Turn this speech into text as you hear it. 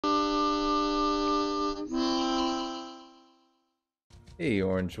Hey,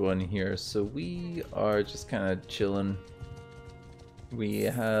 Orange One here. So we are just kind of chilling. We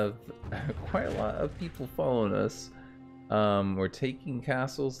have quite a lot of people following us. We're taking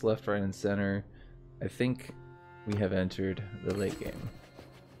castles left, right, and center. I think we have entered the late game.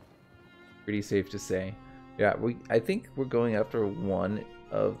 Pretty safe to say. Yeah, I think we're going after one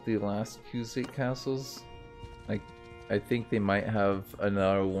of the last Q-State castles. Like, I think they might have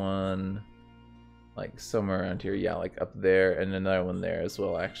another one like somewhere around here. Yeah, like up there, and another one there as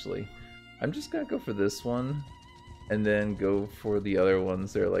well, actually. I'm just gonna go for this one and then go for the other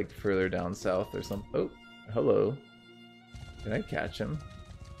ones that are like further down south or something. Oh, hello. Can I catch him?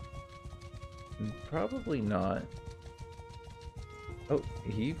 Probably not. Oh,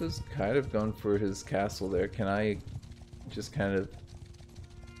 he was kind of going for his castle there. Can I just kind of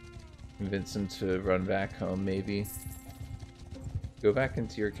convince him to run back home, maybe? Go back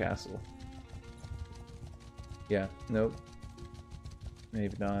into your castle. Yeah, nope.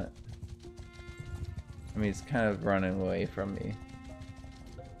 Maybe not. I mean, he's kind of running away from me.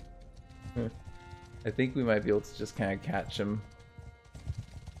 I think we might be able to just kind of catch him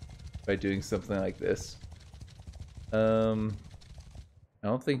by doing something like this. I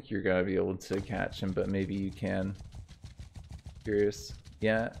don't think you're gonna be able to catch him, but maybe you can. Curious.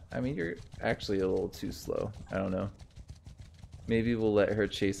 Yeah, I mean, you're actually a little too slow. I don't know. Maybe we'll let her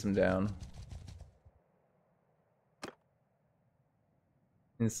chase him down.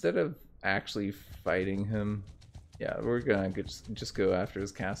 Instead of actually fighting him, yeah, we're gonna just go after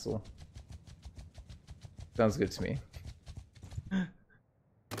his castle. Sounds good to me. I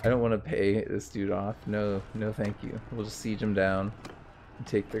don't want to pay this dude off. No, no thank you. We'll just siege him down and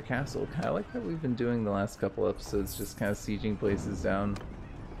take their castle. Kind of like that we've been doing the last couple episodes, just kind of sieging places down,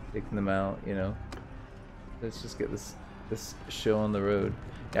 taking them out, you know. Let's just get this show on the road.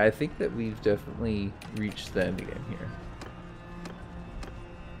 Yeah, I think that we've definitely reached the end game here.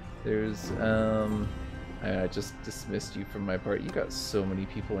 There's, I just dismissed you from my party. You got so many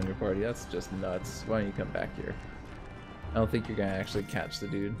people in your party. That's just nuts. Why don't you come back here? I don't think you're gonna actually catch the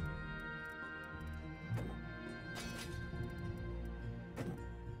dude.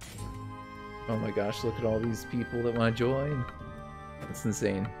 Oh my gosh, look at all these people that want to join. That's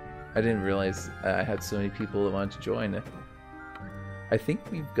insane. I didn't realize I had so many people that wanted to join. I think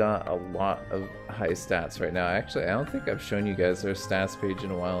we've got a lot of high stats right now. Actually, I don't think I've shown you guys our stats page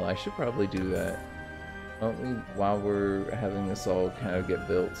in a while. I should probably do that. Why don't we, while we're having this all kind of get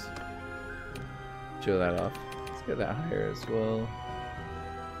built, show that off. Let's get that higher as well.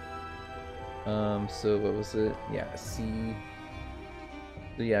 So what was it? Yeah, C.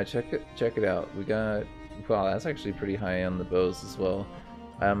 So yeah, check it out. We got, wow, that's actually pretty high on the bows as well.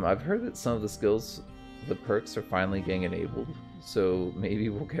 I've heard that some of the skills, the perks are finally getting enabled, so maybe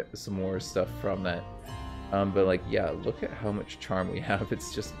we'll get some more stuff from that. But like, yeah, look at how much charm we have.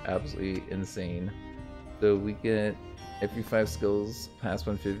 It's just absolutely insane. So we get every 5 skills past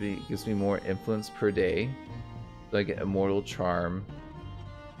 150, it gives me more influence per day. So I get immortal charm.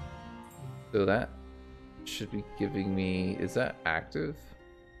 So that should be giving me, is that active?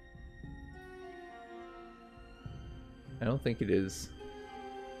 I don't think it is.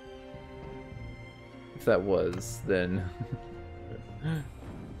 If that was, then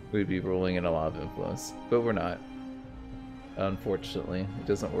we'd be rolling in a lot of influence, but we're not. Unfortunately, it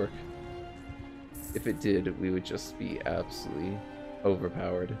doesn't work. If it did, we would just be absolutely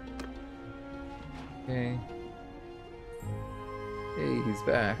overpowered. Okay. Hey, he's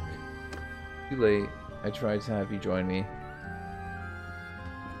back. Too late. I tried to have you join me.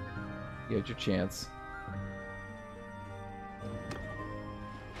 You had your chance.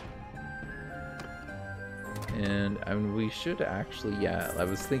 And I mean, we should actually, yeah, I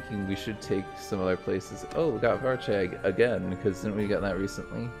was thinking we should take some other places. Oh, we got Varchag again, because didn't we get that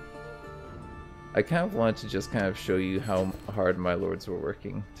recently? I kind of wanted to just kind of show you how hard my lords were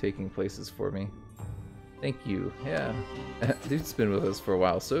working, taking places for me. Thank you, yeah. Dude's been with us for a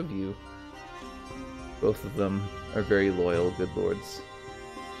while, so have you. Both of them are very loyal, good lords.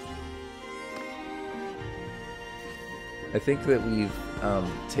 I think that we've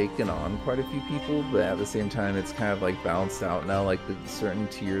taken on quite a few people, but at the same time it's kind of like balanced out now. Like the certain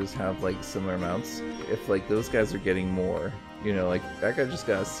tiers have like similar amounts. If like those guys are getting more, you know, like that guy just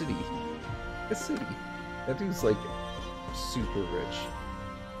got a city. A city. That dude's like super rich.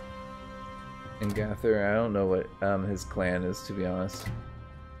 And Gather, I don't know what his clan is, to be honest.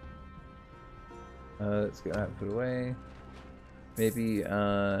 Let's get that put away. Maybe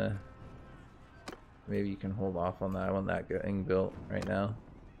maybe you can hold off on that. I want that getting built right now.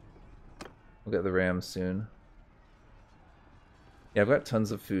 We'll get the ram soon. Yeah, I've got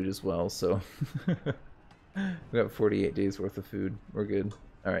tons of food as well, so We got 48 days worth of food. We're good.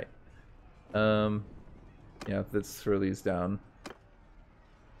 All right. Yeah, let's throw these down.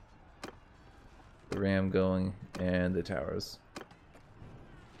 The ram going and the towers.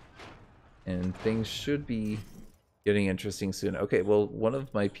 And things should be getting interesting soon. Okay, well, one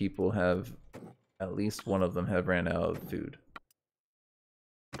of my people have, at least one of them have ran out of food.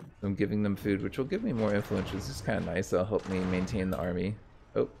 I'm giving them food, which will give me more influence, which is kind of nice. That'll help me maintain the army.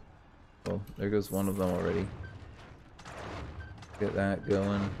 Oh, well, there goes one of them already. Get that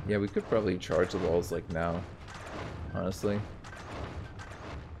going. Yeah, we could probably charge the walls like now, honestly.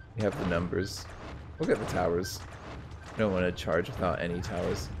 We have the numbers. We'll get the towers. I don't want to charge without any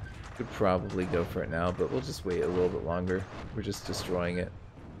towers. Could probably go for it now, but we'll just wait a little bit longer. We're just destroying it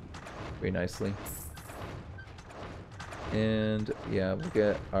very nicely. And yeah, we'll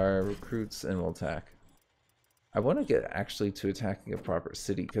get our recruits and we'll attack. I want to get actually to attacking a proper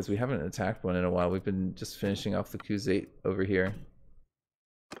city because we haven't attacked one in a while. We've been just finishing off the Khuzait over here.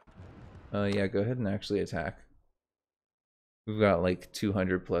 Yeah, go ahead and actually attack. We've got like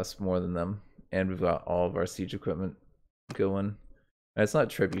 200 plus more than them, and we've got all of our siege equipment going. And it's not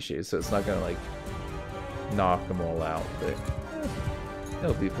trebuchets, so it's not gonna like knock them all out, but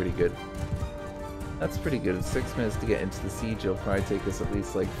it'll be pretty good. That's pretty good. It's 6 minutes to get into the siege. It'll probably take us at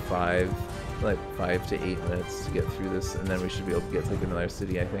least like 5 to 8 minutes to get through this, and then we should be able to get to like another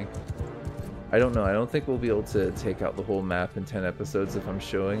city, I think. I don't know. I don't think we'll be able to take out the whole map in 10 episodes if I'm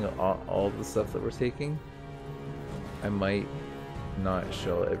showing all the stuff that we're taking. I might not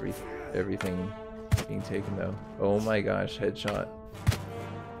show everything being taken though. Oh my gosh, headshot.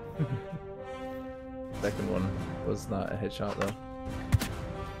 Second one was not a headshot though.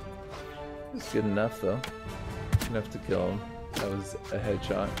 It's good enough though. Enough to kill him. That was a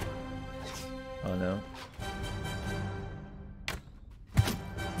headshot. Oh no.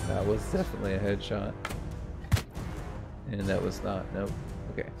 That was definitely a headshot. And that was not. Nope.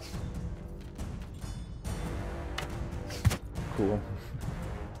 Okay. Cool.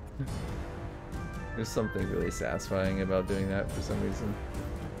 There's something really satisfying about doing that for some reason.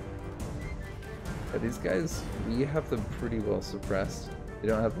 But these guys, we have them pretty well suppressed. They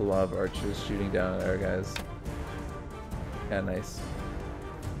don't have a lot of archers shooting down at our guys. Yeah, nice.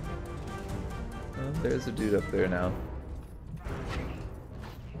 Oh, there's a dude up there now.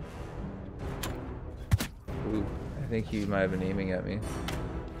 Ooh, I think he might have been aiming at me.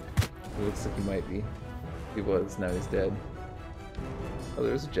 It looks like he might be. He was, now he's dead. Oh,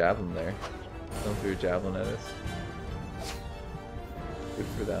 there's a javelin there. Don't throw a javelin at us. Good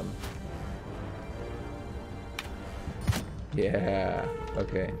for them. Yeah,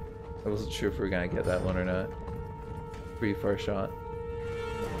 okay. I wasn't sure if we were gonna get that one or not. Pretty far shot.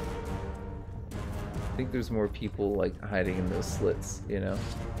 I think there's more people like hiding in those slits, you know?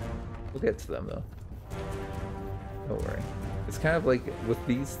 We'll get to them though. Don't worry. It's kind of like with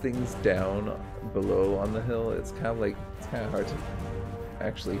these things down below on the hill, it's kind of hard to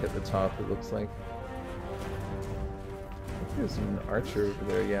actually hit the top, it looks like. I think there's an archer over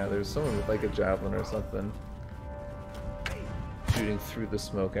there. Yeah, there's someone with like a javelin or something shooting through the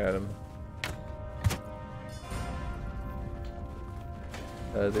smoke at him.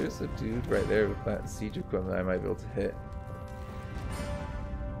 There's a dude right there with that siege equipment I might be able to hit.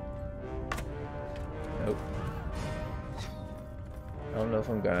 Nope. I don't know if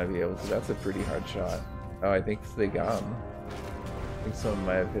I'm gonna be able to. That's a pretty hard shot. Oh, I think they got him. I think someone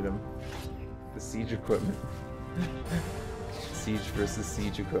might have hit him. The siege equipment. Siege versus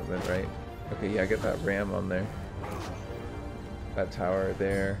siege equipment, right? Okay, yeah, get that ram on there. That tower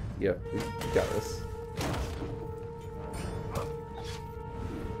there. Yep, we got this.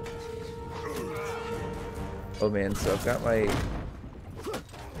 Oh man, so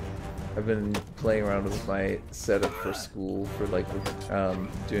I've been playing around with my setup for school, for like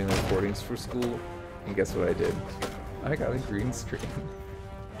doing recordings for school, and guess what I did? I got a green screen.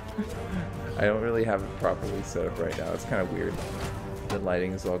 I don't really have it properly set up right now. It's kind of weird. The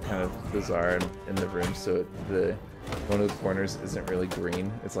lighting is all kind of bizarre in the room, so one of the corners isn't really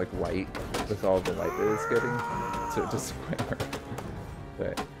green. It's like white with all the light that it's getting, so it doesn't quite work.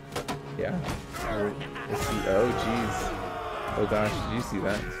 But yeah, we'll see. Oh jeez. Oh gosh, did you see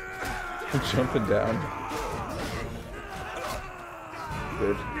that? Jumping down.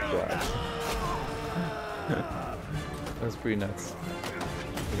 Good gosh. That was pretty nuts.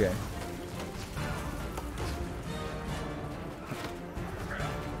 Okay.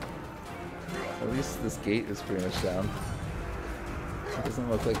 At least this gate is pretty much down. It doesn't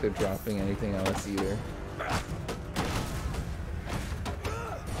look like they're dropping anything on us either.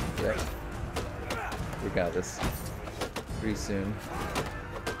 Okay. We got this. Pretty soon.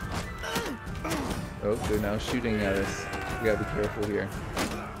 Oh, Oh, they're now shooting at us. We gotta be careful here.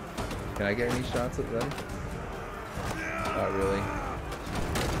 Can I get any shots at them? Not really.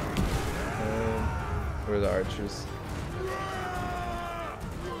 Where are the archers?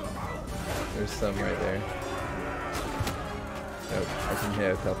 There's some right there. Oh, I can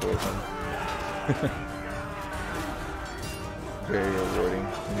hit a couple of them. Very rewarding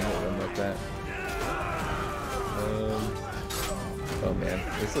when you hit them like that. Oh man,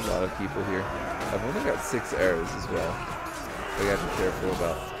 there's a lot of people here. I've only got 6 arrows as well. I gotta be careful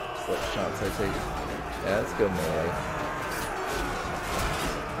about what shots I take. Yeah, let's go melee.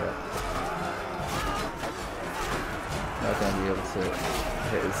 Yeah. Not gonna be able to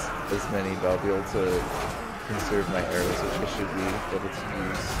hit as many, but I'll be able to conserve my arrows, which I should be able to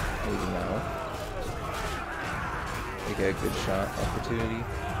use maybe now. You get a good shot opportunity.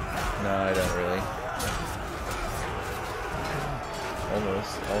 No, I don't really.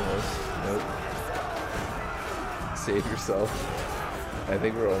 Almost. Nope. Save yourself. I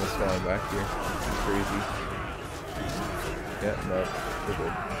think we're almost falling back here. This is crazy. Yeah, no, we're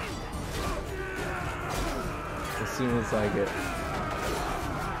good. As soon as I get...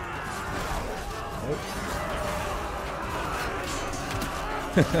 Nope.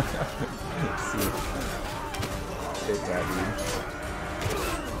 See. Take that,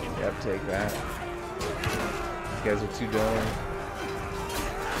 dude. Yep, take that. These guys are too dumb.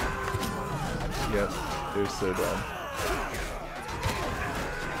 Yep, they're so dumb.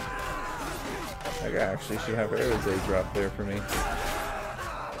 I actually should have arrows they drop there for me.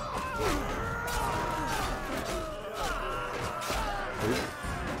 Ooh.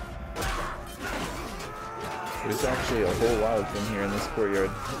 There's actually a whole lot of them here in this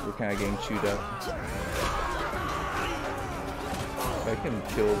courtyard. We're kind of getting chewed up. If I can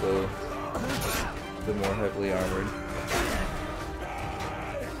kill the more heavily armored.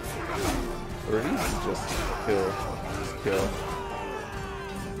 Or even just kill.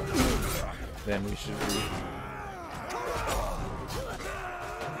 Then we should be.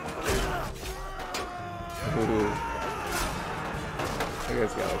 Ooh. That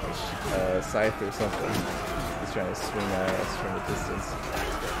guy's got like a scythe or something. He's trying to swing at us from a distance.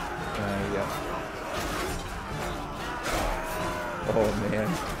 Yeah. Oh man.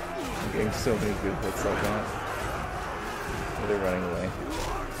 I'm getting so many good hits like that. Oh, they're running away.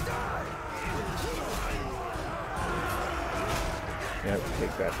 Yep,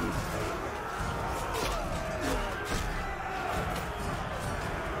 take that dude.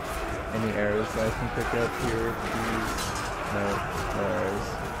 Any arrows that I can pick up here, please? No arrows.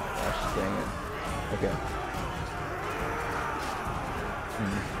 Gosh dang it. Okay.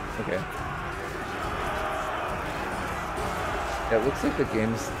 Okay. Yeah, it looks like the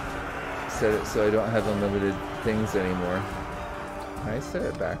game's set it so I don't have unlimited things anymore. Can I set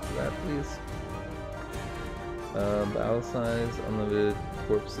it back to that, please? Battle size, unlimited,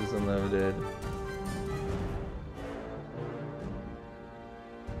 corpses, unlimited.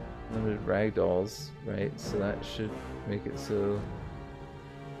 Limited ragdolls, right? So that should make it so...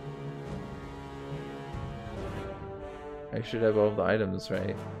 I should have all the items,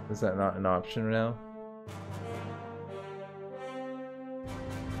 right? Is that not an option now?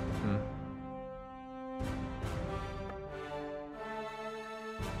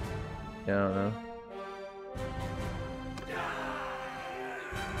 Yeah, I don't know.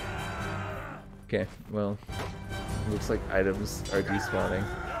 Okay, well, looks like items are despawning,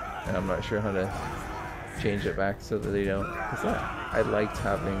 and I'm not sure how to change it back so that they don't. Cause I liked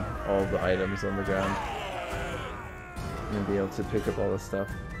having all the items on the ground and be able to pick up all this stuff.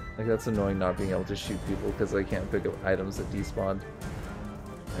 Like that's annoying not being able to shoot people because I can't pick up items that despawned.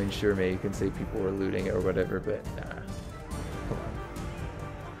 I mean, sure, maybe you can say people were looting it or whatever, but nah. Come on.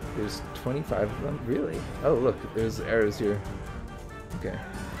 There's 25 of them? Really? Oh, look, there's arrows here. Okay.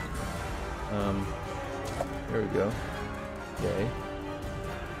 There we go. Yay.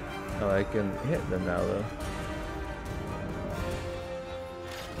 Oh, I can hit them now, though.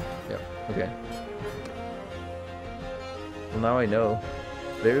 Yep, okay. Well, now I know.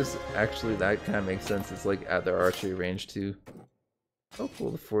 There's actually, that kind of makes sense. It's like at their archery range, too. Oh,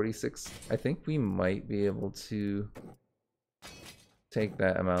 cool, the 46. I think we might be able to take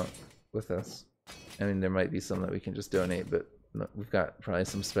that amount with us. I mean, there might be some that we can just donate, but no, we've got probably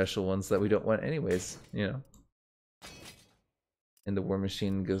some special ones that we don't want anyways, you know. And the war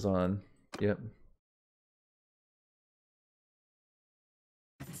machine goes on. Yep.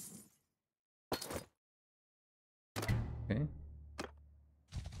 Okay.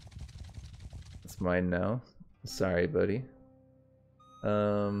 It's mine now. Sorry, buddy.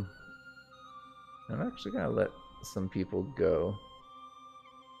 I'm actually gonna let some people go.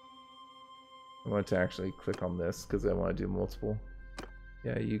 I want to actually click on this because I want to do multiple.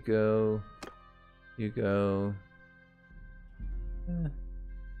 Yeah, you go. You go.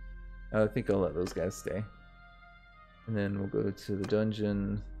 I think I'll let those guys stay. And then we'll go to the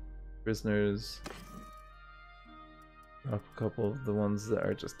dungeon. Prisoners. Drop a couple of the ones that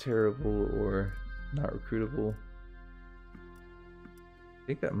are just terrible or not recruitable. I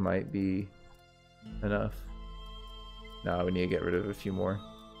think that might be enough. No, we need to get rid of a few more.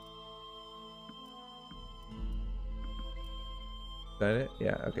 Is that it?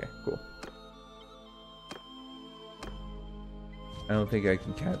 Yeah, okay, cool. I don't think I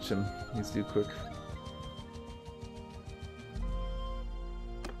can catch him. He's too quick.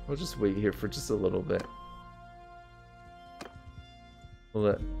 We'll just wait here for just a little bit. We'll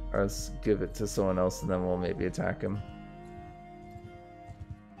let us give it to someone else and then we'll maybe attack him.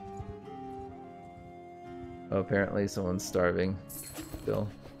 Oh, apparently someone's starving still.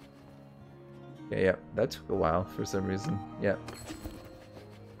 Okay, yep, that took a while for some reason. Yep.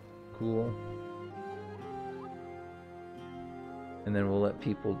 Cool. And then we'll let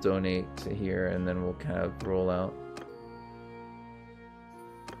people donate to here and then we'll kind of roll out.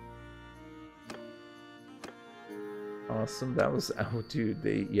 Awesome. That was, oh dude,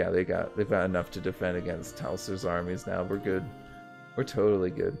 they've got enough to defend against Tauser's armies now. We're good. We're totally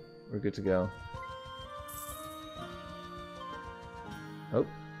good. We're good to go. Oh,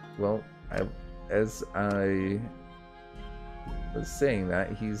 well, as I was saying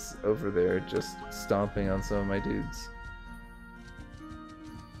that, he's over there just stomping on some of my dudes.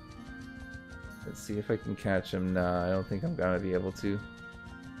 Let's see if I can catch him. Nah, I don't think I'm gonna be able to.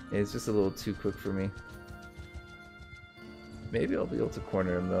 It's just a little too quick for me. Maybe I'll be able to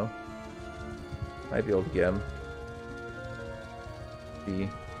corner him though. Might be able to get him. B.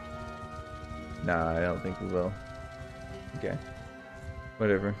 Nah, I don't think we will. Okay.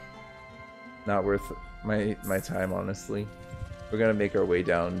 Whatever. Not worth my time, honestly. We're gonna make our way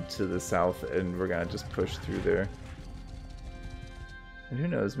down to the south and we're gonna just push through there. And who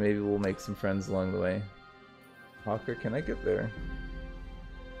knows, maybe we'll make some friends along the way. Hawker, can I get there?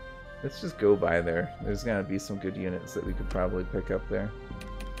 Let's just go by there. There's gonna be some good units that we could probably pick up there.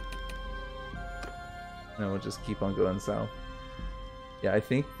 And we'll just keep on going south. Yeah, I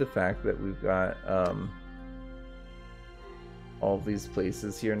think the fact that we've got all these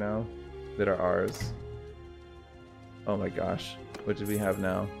places here now that are ours. Oh my gosh, what do we have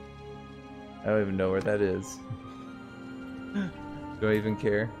now? I don't even know where that is. Do I even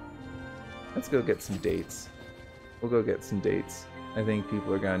care? Let's go get some dates. We'll go get some dates. I think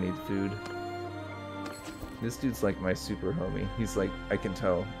people are gonna need food. This dude's like my super homie. He's like, I can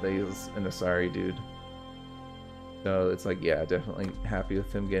tell that he's an Aserai dude. So it's like, yeah, definitely happy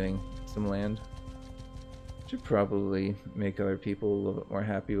with him getting some land. Should probably make other people a little bit more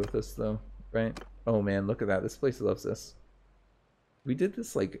happy with us though, right? Oh man, look at that. This place loves us. We did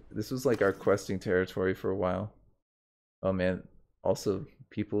this like, this was like our questing territory for a while. Oh man, also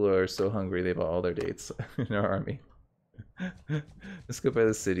people are so hungry they bought all their dates in our army. Let's go by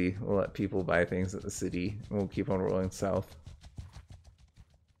the city. We'll let people buy things at the city and we'll keep on rolling south.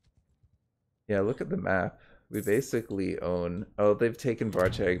 Yeah, look at the map. We basically own... Oh, they've taken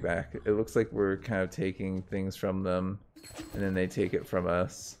Varchag back. It looks like we're kind of taking things from them and then they take it from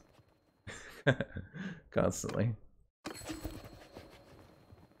us. Constantly.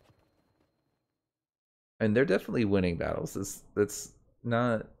 And they're definitely winning battles. Let's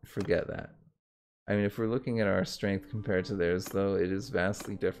not forget that. I mean, if we're looking at our strength compared to theirs, though, it is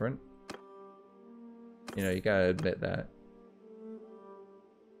vastly different. You know, you gotta admit that.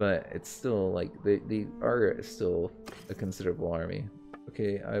 But it's still, like, they are still a considerable army.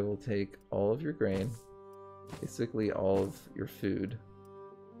 Okay, I will take all of your grain. Basically all of your food.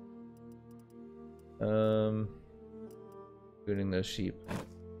 Including those sheep.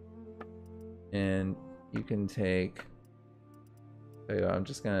 And you can take... I'm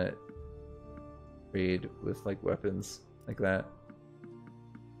just gonna trade with like weapons like that.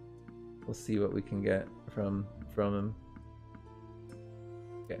 We'll see what we can get from him.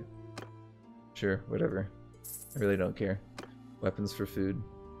 Okay. Sure, whatever. I really don't care. Weapons for food.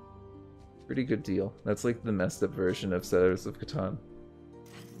 Pretty good deal. That's like the messed up version of Settlers of Catan.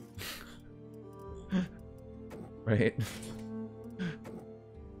 Right?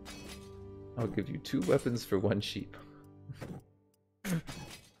 I'll give you 2 weapons for 1 sheep.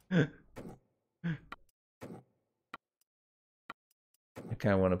 I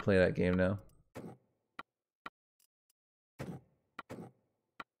kind of want to play that game now.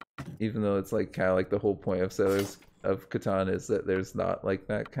 Even though it's like kind of like the whole point of Settlers of Catan is that there's not like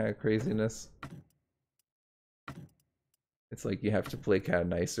that kind of craziness. It's like you have to play kind of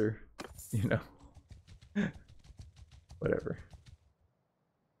nicer. you know? Whatever.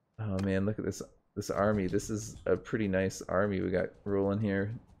 Oh man, look at this army. This is a pretty nice army we got rolling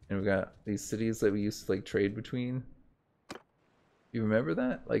here. And we got these cities that we used to like trade between. You remember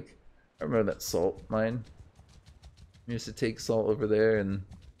that? Like, I remember that salt mine. We used to take salt over there and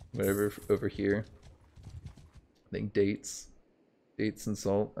whatever over here. I think dates and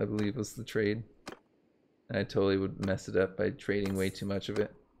salt, I believe, was the trade. And I totally would mess it up by trading way too much of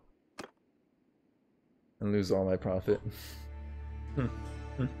it. And lose all my profit.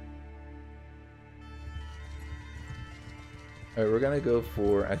 Alright, we're gonna go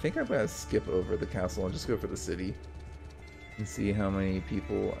for... I think I'm gonna skip over the castle and just go for the city. And see how many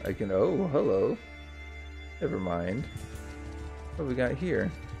people I can... Oh, hello. Never mind. What we got here?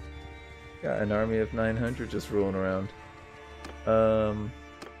 Got an army of 900 just rolling around. What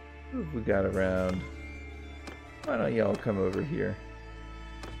have we got around? Why don't y'all come over here?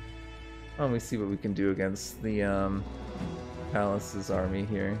 Why don't we see what we can do against the Palace's army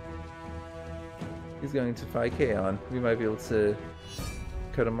here. He's going to 5k on. We might be able to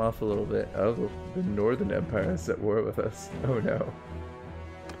cut him off a little bit. Oh, the Northern Empire is at war with us. Oh no.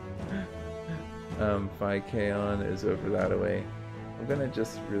 5k on is over that away. I'm gonna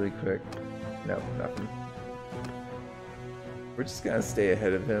just really quick... No, nothing. We're just gonna stay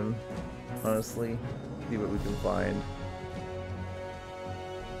ahead of him, honestly. See what we can find.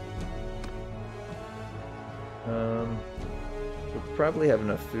 We'll probably have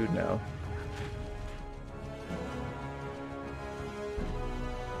enough food now.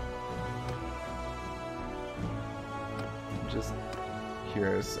 I'm just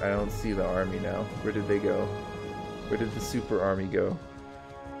curious. I don't see the army now. Where did they go? Where did the super army go?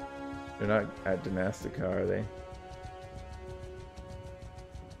 They're not at Dynastica, are they?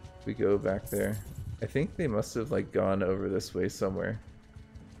 We go back there. I think they must have like gone over this way somewhere.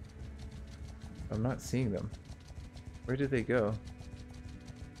 I'm not seeing them. Where did they go?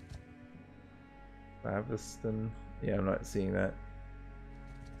 Laviston? Yeah, I'm not seeing that.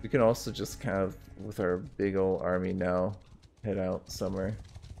 We can also just kind of, with our big old army now, head out somewhere.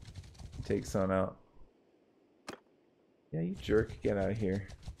 Take some out. Yeah, you jerk. Get out of here.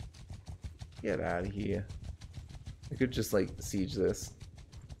 Get out of here. I could just like siege this.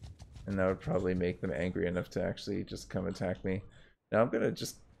 And that would probably make them angry enough to actually just come attack me. Now I'm gonna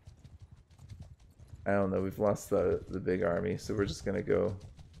just... I don't know, we've lost the big army, so we're just gonna go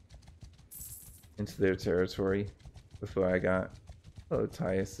into their territory with what I got. Hello,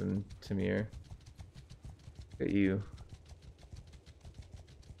 Tyus and Tamir. Look at you.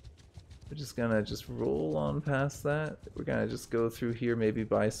 We're just gonna just roll on past that. We're gonna just go through here, maybe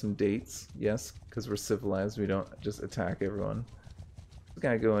buy some dates. Yes, because we're civilized, we don't just attack everyone. We're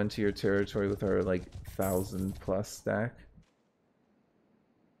gonna go into your territory with our like 1,000+ stack.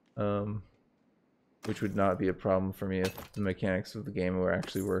 Which would not be a problem for me if the mechanics of the game were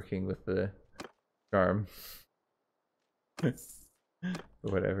actually working with the charm.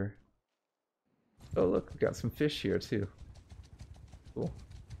 Whatever. Oh look, we got some fish here too. Cool.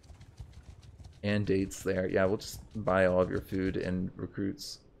 And dates there. Yeah, we'll just buy all of your food and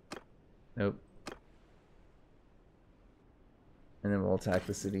recruits. Nope. And then we'll attack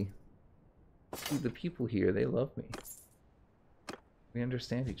the city. See, the people here, they love me. We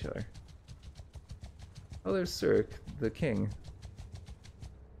understand each other. Oh, there's Cirque, the king.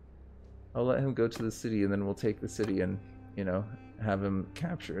 I'll let him go to the city and then we'll take the city and, you know, have him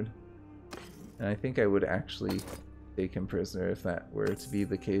captured. And I think I would actually take him prisoner if that were to be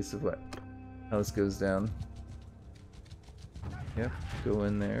the case of how this goes down. Yep, go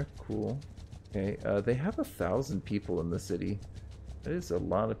in there. Cool. Okay, they have 1,000 people in the city. That is a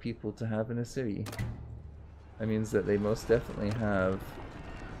lot of people to have in a city. That means that they most definitely have,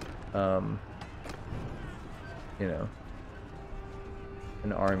 you know,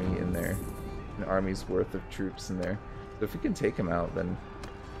 an army in there. An army's worth of troops in there. So if we can take them out, then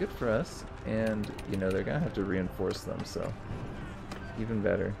good for us. And, you know, they're gonna have to reinforce them, so even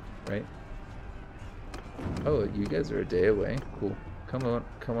better, right? Oh, you guys are a day away. Cool. Come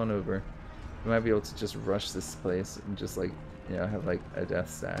on over. We might be able to just rush this place and just like, you know, have like a death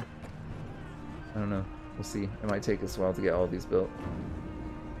stack. I don't know. We'll see. It might take us a while to get all these built.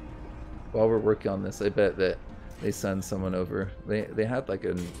 While we're working on this, I bet that they send someone over. They had like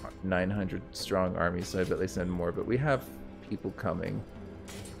a 900 strong army, so I bet they send more. But we have people coming.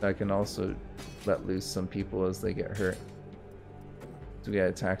 I can also let loose some people as they get hurt. So we get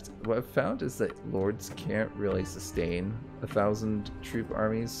attacked. What I've found is that lords can't really sustain 1,000 troop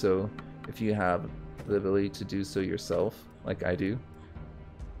armies. So if you have the ability to do so yourself, like I do,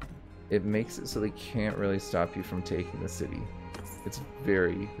 it makes it so they can't really stop you from taking the city. It's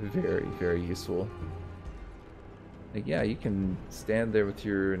very, very, very useful. Like, yeah, you can stand there with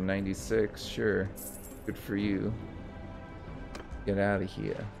your 96, sure. Good for you. Get out of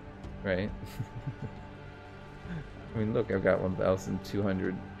here, right? I mean, look, I've got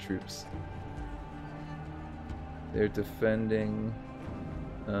 1,200 troops. They're defending.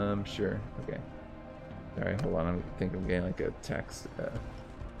 Sure, okay. Alright, hold on, I think I'm getting like a text.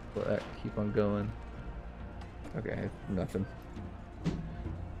 Will that keep on going? Okay, nothing.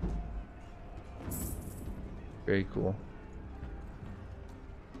 Very cool.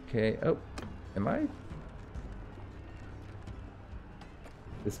 Okay, oh, am I?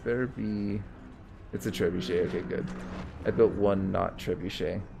 This better be... It's a trebuchet, okay, good. I built one not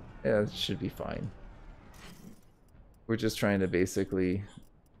trebuchet. Yeah, it should be fine. We're just trying to basically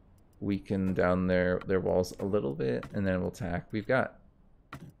weaken down their walls a little bit, and then we'll attack. We've got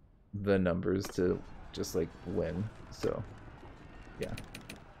the numbers to just, like, win, so, yeah.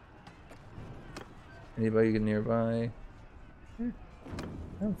 Anybody nearby? I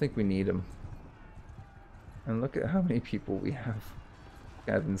don't think we need them. And look at how many people we have.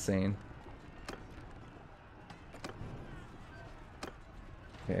 Kind of insane.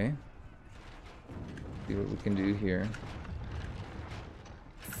 Okay. See what we can do here.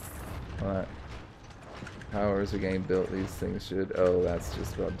 Alright. Towers are getting built. These things should... Oh, that's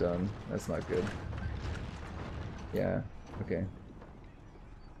just about done. That's not good. Yeah. Okay.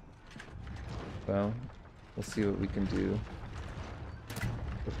 Well, we'll see what we can do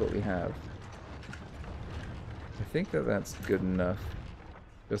with what we have. I think that that's good enough.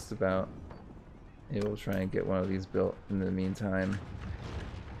 Just about. Maybe we'll try and get one of these built in the meantime.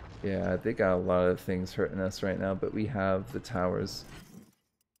 Yeah, they got a lot of things hurting us right now, but we have the towers.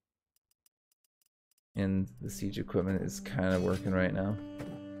 And the siege equipment is kind of working right now.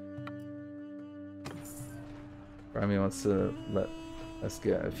 Rami wants to let us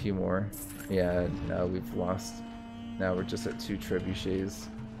get a few more. Yeah, now we've lost. Now we're just at 2 trebuchets.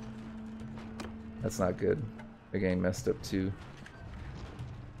 That's not good. They're getting messed up too.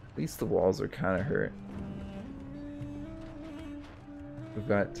 At least the walls are kind of hurt. We've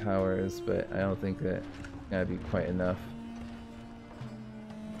got towers, but I don't think that's gonna be quite enough.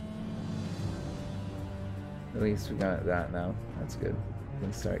 At least we got that now. That's good. We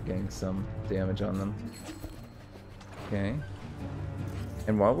can start getting some damage on them. Okay.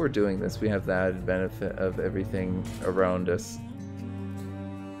 And while we're doing this, we have the added benefit of everything around us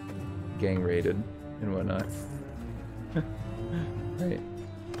getting raided and whatnot. Right.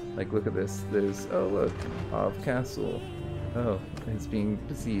 Like, look at this. There's, oh look, Ov Castle. Oh, it's being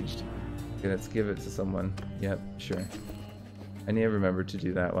besieged. Okay, let's give it to someone. Yep, sure. I need to remember to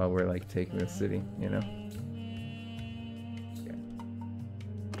do that while we're, like, taking the city, you know? Okay.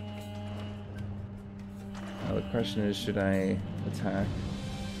 Now the question is, should I attack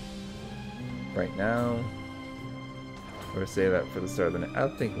right now? Or say that for the start of the I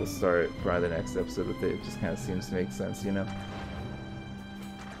think we'll start probably the next episode with it. It just kind of seems to make sense, you know?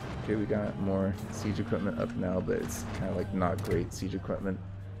 Okay, we got more siege equipment up now, but it's kind of like not great siege equipment.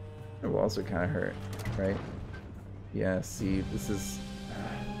 Our walls are kind of hurt, right? Yeah, see, this is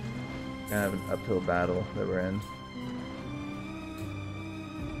kind of an uphill battle that we're in.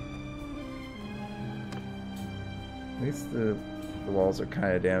 At least the walls are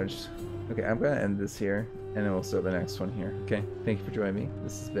kind of damaged. Okay, I'm going to end this here, and then we'll start the next one here. Okay, thank you for joining me.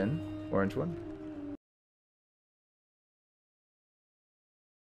 This has been Orange One.